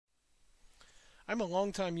I'm a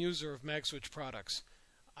longtime user of Magswitch products.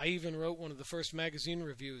 I even wrote one of the first magazine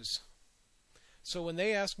reviews. So when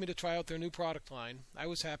they asked me to try out their new product line, I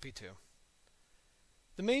was happy to.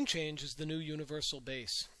 The main change is the new universal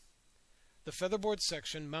base. The featherboard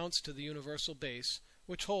section mounts to the universal base,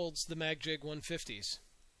 which holds the Magjig 150s.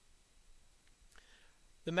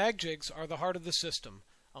 The Magjigs are the heart of the system,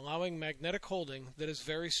 allowing magnetic holding that is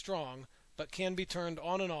very strong, but can be turned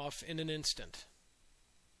on and off in an instant.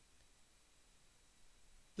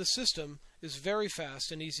 The system is very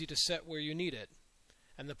fast and easy to set where you need it,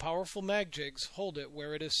 and the powerful Magjigs hold it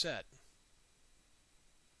where it is set.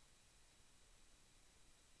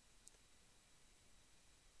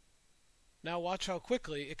 Now watch how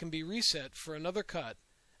quickly it can be reset for another cut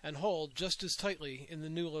and hold just as tightly in the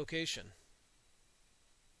new location.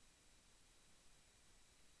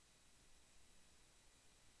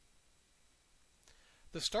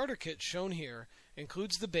 The starter kit shown here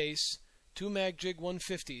includes the base, 2 Magjig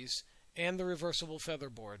 150s, and the reversible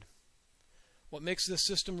featherboard. What makes this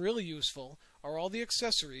system really useful are all the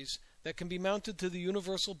accessories that can be mounted to the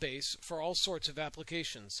universal base for all sorts of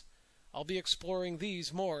applications. I'll be exploring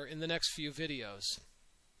these more in the next few videos.